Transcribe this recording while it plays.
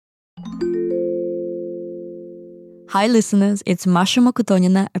Hi listeners, it's Masha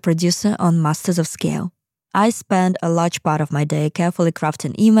Mokutonina, a producer on Masters of Scale. I spend a large part of my day carefully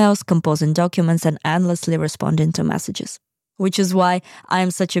crafting emails, composing documents, and endlessly responding to messages. Which is why I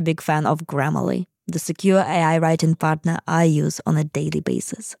am such a big fan of Grammarly, the secure AI writing partner I use on a daily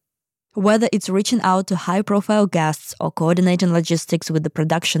basis. Whether it's reaching out to high-profile guests or coordinating logistics with the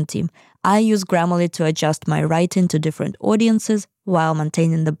production team, I use Grammarly to adjust my writing to different audiences while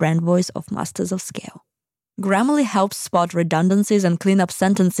maintaining the brand voice of Masters of Scale. Grammarly helps spot redundancies and clean up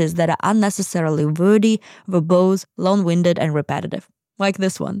sentences that are unnecessarily wordy, verbose, long-winded, and repetitive, like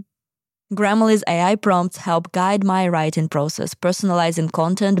this one. Grammarly's AI prompts help guide my writing process, personalizing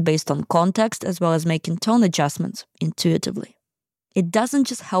content based on context as well as making tone adjustments intuitively. It doesn't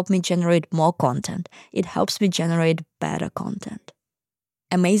just help me generate more content, it helps me generate better content.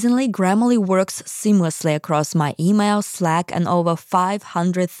 Amazingly, Grammarly works seamlessly across my email, Slack, and over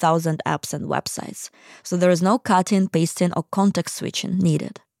 500,000 apps and websites, so there is no cutting, pasting, or context switching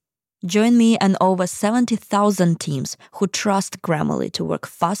needed. Join me and over 70,000 teams who trust Grammarly to work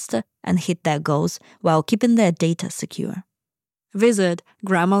faster and hit their goals while keeping their data secure. Visit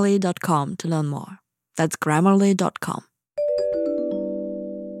Grammarly.com to learn more. That's Grammarly.com.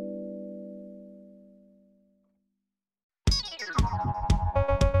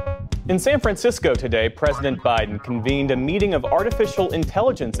 In San Francisco today, President Biden convened a meeting of artificial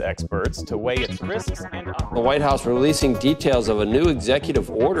intelligence experts to weigh its risks and opportunities. The White House releasing details of a new executive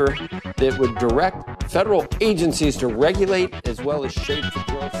order that would direct federal agencies to regulate as well as shape the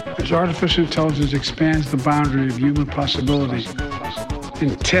growth. As artificial intelligence expands the boundary of human possibility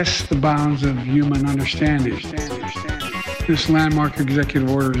and tests the bounds of human understanding, this landmark executive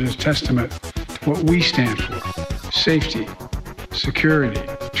order is a testament to what we stand for: safety, security,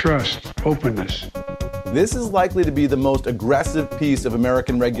 trust, openness. This is likely to be the most aggressive piece of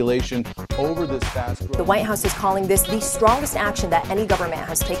American regulation over this fast growth. The White House is calling this the strongest action that any government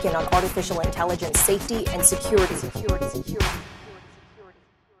has taken on artificial intelligence safety and security.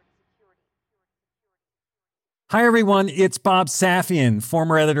 Hi, everyone. It's Bob Safian,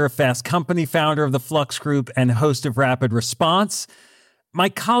 former editor of Fast Company, founder of the Flux Group, and host of Rapid Response. My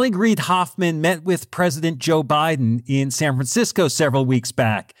colleague Reid Hoffman met with President Joe Biden in San Francisco several weeks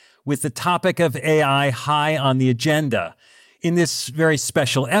back with the topic of AI high on the agenda. In this very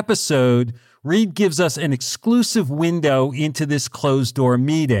special episode, Reid gives us an exclusive window into this closed-door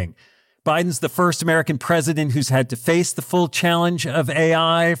meeting. Biden's the first American president who's had to face the full challenge of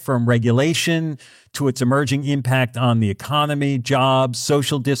AI, from regulation to its emerging impact on the economy, jobs,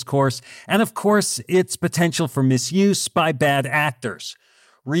 social discourse, and of course, its potential for misuse by bad actors.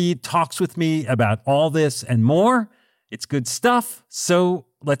 Reid talks with me about all this and more. It's good stuff, so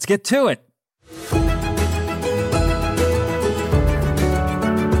let's get to it.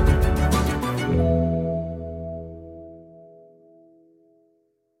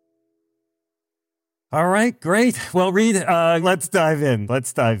 All right, great. Well, Reid, let's dive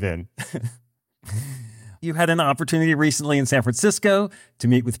in. You had an opportunity recently in San Francisco to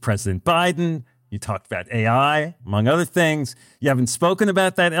meet with President Biden. You talked about AI, among other things. You haven't spoken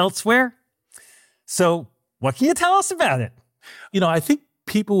about that elsewhere. So what can you tell us about it? I think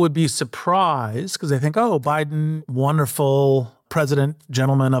people would be surprised because they think, oh, Biden, wonderful president,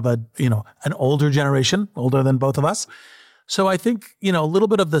 gentleman of an older generation, older than both of us. So I think, a little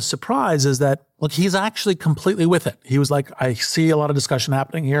bit of the surprise is that, look, he's actually completely with it. He was like, I see a lot of discussion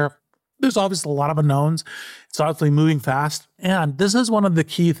happening here. There's obviously a lot of unknowns. It's obviously moving fast. And this is one of the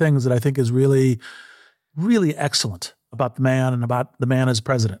key things that I think is really, really excellent about the man and about the man as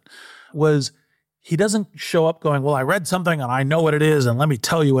president, was he doesn't show up going, well, I read something and I know what it is, and let me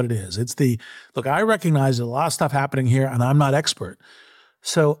tell you what it is. It's look, I recognize there's a lot of stuff happening here and I'm not expert.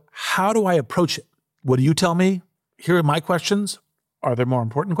 So how do I approach it? What do you tell me? Here are my questions. Are there more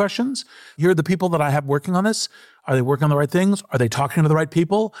important questions? Here are the people that I have working on this. Are they working on the right things? Are they talking to the right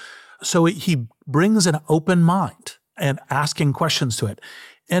people? So he brings an open mind and asking questions to it.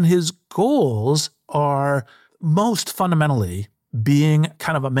 And his goals are most fundamentally being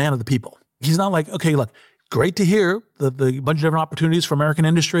kind of a man of the people. He's not like, okay, look, great to hear the bunch of different opportunities for American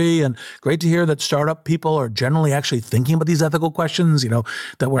industry, and great to hear that startup people are generally actually thinking about these ethical questions,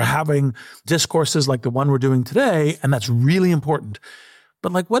 that we're having discourses like the one we're doing today, and that's really important.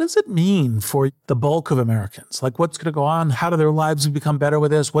 But what does it mean for the bulk of Americans? What's going to go on? How do their lives become better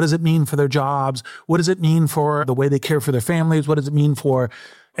with this? What does it mean for their jobs? What does it mean for the way they care for their families? What does it mean for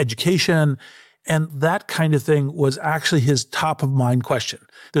education? And that kind of thing was actually his top of mind question.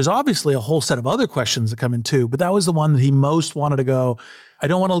 There's obviously a whole set of other questions that come in too, but that was the one that he most wanted to go, I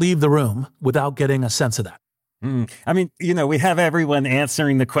don't want to leave the room without getting a sense of that. I mean, we have everyone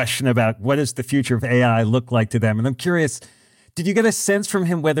answering the question about what does the future of AI look like to them. And I'm curious, did you get a sense from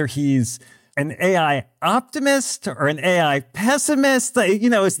him whether he's an AI optimist or an AI pessimist?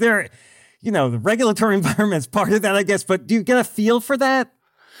 Is there, the regulatory environment is part of that, I guess, but do you get a feel for that?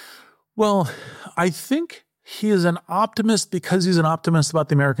 Well, I think he is an optimist because he's an optimist about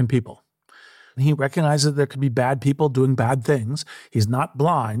the American people. He recognizes there could be bad people doing bad things. He's not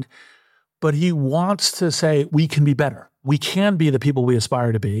blind, but he wants to say we can be better. We can be the people we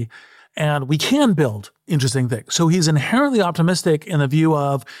aspire to be, and we can build interesting things. So he's inherently optimistic in the view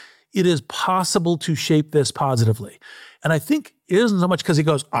of it is possible to shape this positively. And I think it isn't so much because he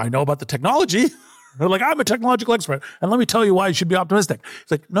goes, I know about the technology. Like, I'm a technological expert, and let me tell you why you should be optimistic.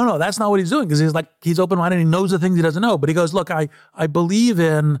 It's like, no, that's not what he's doing, because he's open-minded, he knows the things he doesn't know. But he goes, look, I believe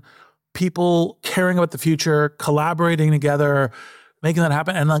in people caring about the future, collaborating together, making that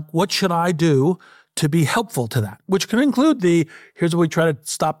happen. And what should I do to be helpful to that? Which can include here's what we try to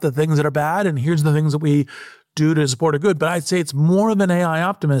stop the things that are bad, and here's the things that we do to support a good. But I'd say it's more of an AI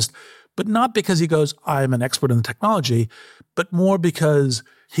optimist, but not because he goes, I'm an expert in the technology, but more because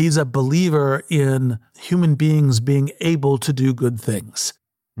he's a believer in human beings being able to do good things.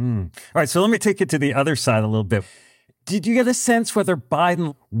 All right, so let me take it to the other side a little bit. Did you get a sense whether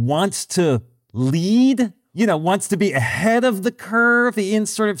Biden wants to lead, wants to be ahead of the curve in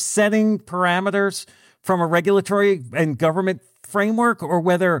sort of setting parameters from a regulatory and government framework, or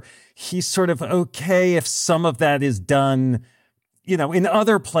whether he's sort of okay if some of that is done, in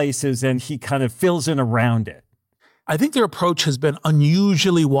other places and he kind of fills in around it? I think their approach has been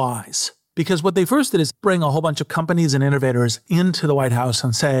unusually wise, because what they first did is bring a whole bunch of companies and innovators into the White House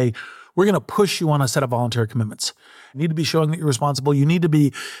and say, we're going to push you on a set of voluntary commitments. You need to be showing that you're responsible. You need to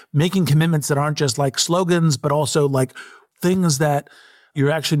be making commitments that aren't just like slogans, but also like things that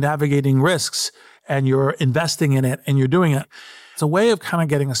you're actually navigating risks and you're investing in it and you're doing it. It's a way of kind of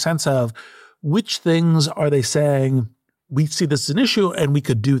getting a sense of which things are they saying, we see this as an issue and we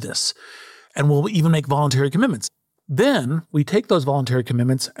could do this. And we'll even make voluntary commitments. Then we take those voluntary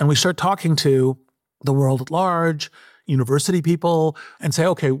commitments and we start talking to the world at large, university people, and say,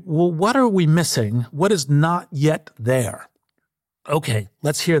 okay, well, what are we missing? What is not yet there? Okay,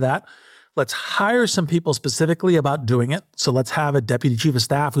 let's hear that. Let's hire some people specifically about doing it. So let's have a deputy chief of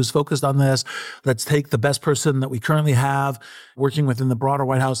staff who's focused on this. Let's take the best person that we currently have working within the broader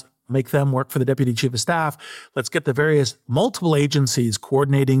White House, make them work for the deputy chief of staff. Let's get the various multiple agencies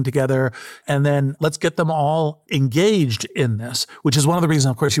coordinating together, and then let's get them all engaged in this, which is one of the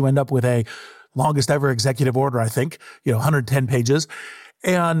reasons, of course, you end up with a longest ever executive order, I think, 110 pages.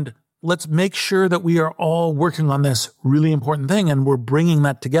 And let's make sure that we are all working on this really important thing and we're bringing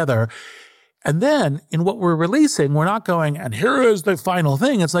that together. And then in what we're releasing, we're not going, and here is the final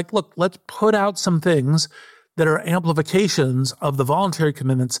thing. It's like, look, let's put out some things that are amplifications of the voluntary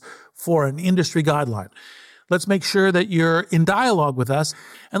commitments for an industry guideline. Let's make sure that you're in dialogue with us,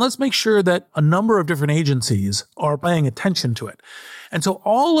 and let's make sure that a number of different agencies are paying attention to it. And so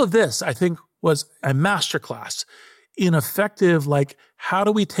all of this, I think, was a masterclass in effective, how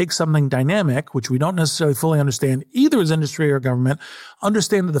do we take something dynamic, which we don't necessarily fully understand either as industry or government,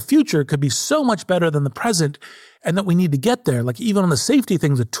 understand that the future could be so much better than the present, and that we need to get there. Even on the safety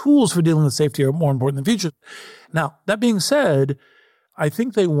things, the tools for dealing with safety are more important than the future. Now, that being said, I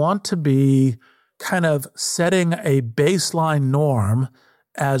think they want to be kind of setting a baseline norm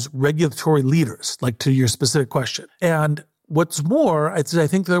as regulatory leaders, to your specific question. And what's more, I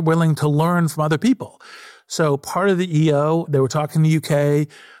think they're willing to learn from other people. So part of the EO, they were talking to the UK.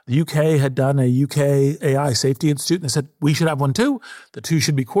 The UK had done a UK AI Safety Institute, and they said, we should have one too. The two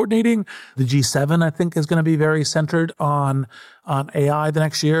should be coordinating. The G7, I think, is going to be very centered on AI the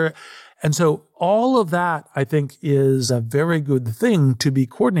next year. And so all of that, I think, is a very good thing to be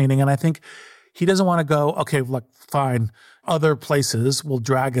coordinating. And I think he doesn't want to go, okay, fine, other places will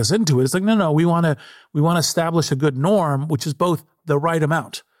drag us into it. It's like, no, we want to establish a good norm, which is both the right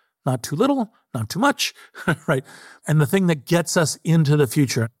amount, not too little, not too much, right? And the thing that gets us into the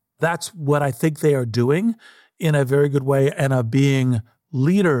future. That's what I think they are doing in a very good way, and of being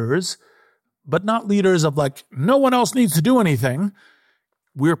leaders, but not leaders of no one else needs to do anything.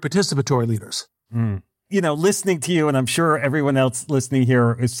 We're participatory leaders. Listening to you, and I'm sure everyone else listening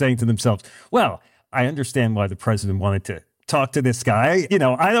here is saying to themselves, well, I understand why the president wanted to talk to this guy.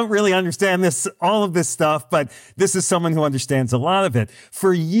 I don't really understand all of this stuff, but this is someone who understands a lot of it.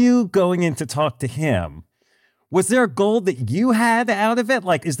 For you going in to talk to him, was there a goal that you had out of it?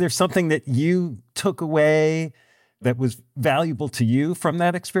 Is there something that you took away that was valuable to you from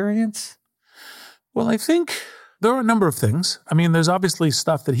that experience? Well, I think there are a number of things. I mean, there's obviously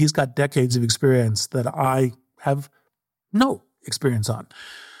stuff that he's got decades of experience that I have no experience on.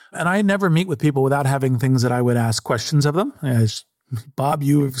 And I never meet with people without having things that I would ask questions of them. As Bob,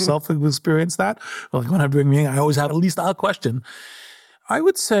 you yourself have experienced that. Like when I'm doing a meeting, I always have at least a question. I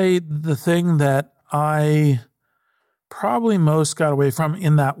would say the thing that I probably most got away from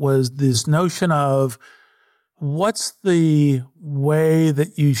in that was this notion of what's the way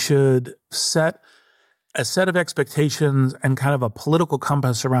that you should set a set of expectations and kind of a political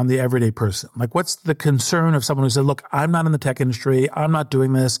compass around the everyday person. Like, what's the concern of someone who said, look, I'm not in the tech industry. I'm not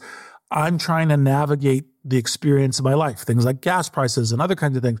doing this. I'm trying to navigate the experience of my life, things like gas prices and other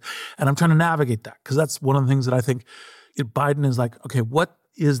kinds of things. And I'm trying to navigate that because that's one of the things that I think Biden is like, okay, what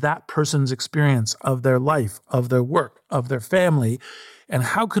is that person's experience of their life, of their work, of their family? And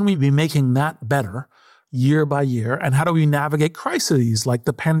how can we be making that better year by year? And how do we navigate crises like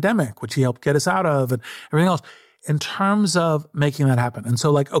the pandemic, which he helped get us out of, and everything else, in terms of making that happen? And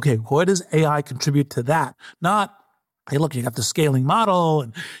so like, okay, what does AI contribute to that? Not, hey, look, you got the scaling model,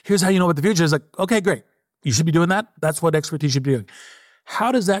 and here's how you know what the future is. Like, okay, great. You should be doing that. That's what expertise should be doing.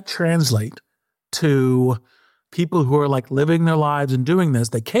 How does that translate to people who are like living their lives and doing this?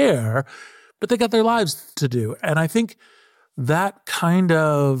 They care, but they got their lives to do. And I think that kind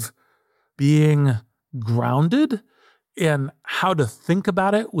of being grounded in how to think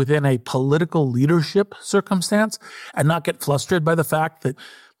about it within a political leadership circumstance and not get flustered by the fact that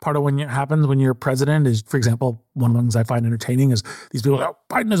part of what happens when you're president is, for example, one of the things I find entertaining is these people, oh,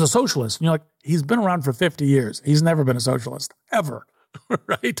 Biden is a socialist. And you're like, he's been around for 50 years. He's never been a socialist, ever.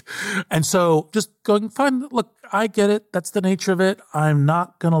 Right? And so just going, fine, look, I get it. That's the nature of it. I'm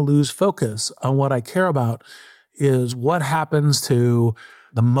not going to lose focus on what I care about is what happens to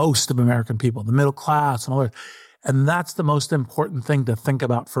the most of American people, the middle class and all that. And that's the most important thing to think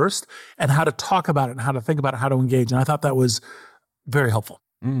about first, and how to talk about it and how to think about it, how to engage. And I thought that was very helpful.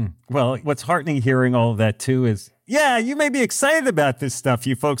 Well, what's heartening hearing all of that too is, yeah, you may be excited about this stuff,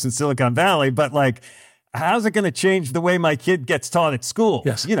 you folks in Silicon Valley, but like, how's it going to change the way my kid gets taught at school?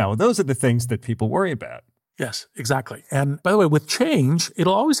 Yes. You know, those are the things that people worry about. Yes, exactly. And by the way, with change,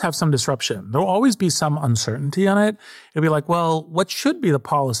 it'll always have some disruption. There'll always be some uncertainty on it. It'll be like, well, what should be the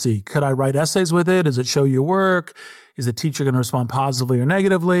policy? Could I write essays with it? Does it show your work? Is the teacher going to respond positively or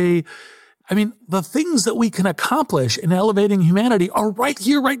negatively? I mean, the things that we can accomplish in elevating humanity are right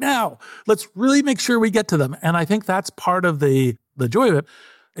here, right now. Let's really make sure we get to them. And I think that's part of the joy of it.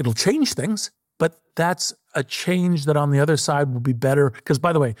 It'll change things, but that's a change that on the other side will be better. Because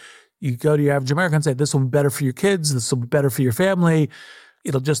by the way, you go to your average American and say, this will be better for your kids. This will be better for your family.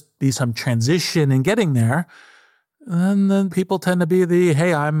 It'll just be some transition in getting there. And then people tend to be the,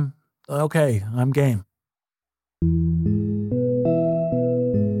 hey, I'm game.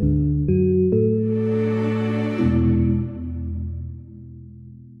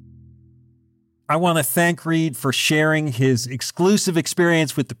 I want to thank Reid for sharing his exclusive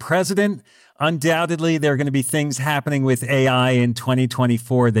experience with the president. Undoubtedly, there are going to be things happening with AI in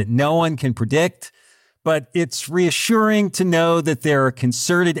 2024 that no one can predict, but it's reassuring to know that there are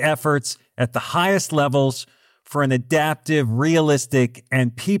concerted efforts at the highest levels for an adaptive, realistic,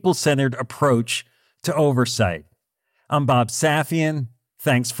 and people-centered approach to oversight. I'm Bob Safian.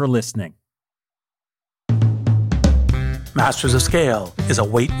 Thanks for listening. Masters of Scale is a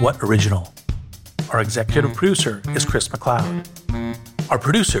Wait What original. Our executive producer is Chris McLeod. Our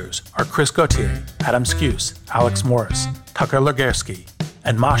producers are Chris Gauthier, Adam Skuse, Alex Morris, Tucker Legersky,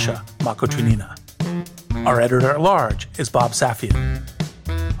 and Masha Makotrinina. Our editor-at-large is Bob Safian.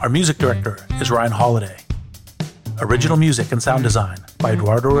 Our music director is Ryan Holiday. Original music and sound design by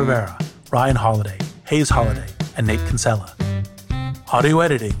Eduardo Rivera, Ryan Holiday, Hayes Holiday, and Nate Kinsella. Audio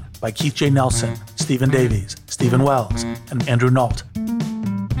editing by Keith J. Nelson, Stephen Davies, Stephen Wells, and Andrew Nault.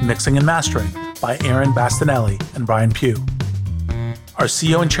 Mixing and mastering by Aaron Bastinelli and Brian Pugh. Our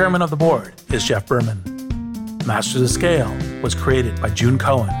CEO and chairman of the board is Jeff Berman. Masters of Scale was created by June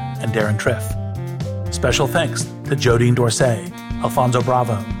Cohen and Darren Triff. Special thanks to Jodine Dorsey, Alfonso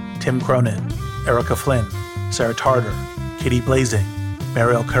Bravo, Tim Cronin, Erica Flynn, Sarah Tarter, Katie Blazing,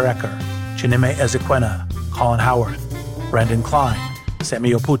 Mariel Carrecker, Chineme Ezequena, Colin Howarth, Brandon Klein,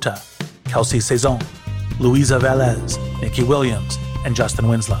 Sammy Oputa, Kelsey Saison, Louisa Velez, Nikki Williams, and Justin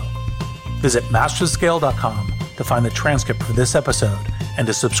Winslow. Visit masterscale.com to find the transcript for this episode and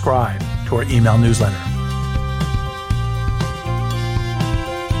to subscribe to our email newsletter.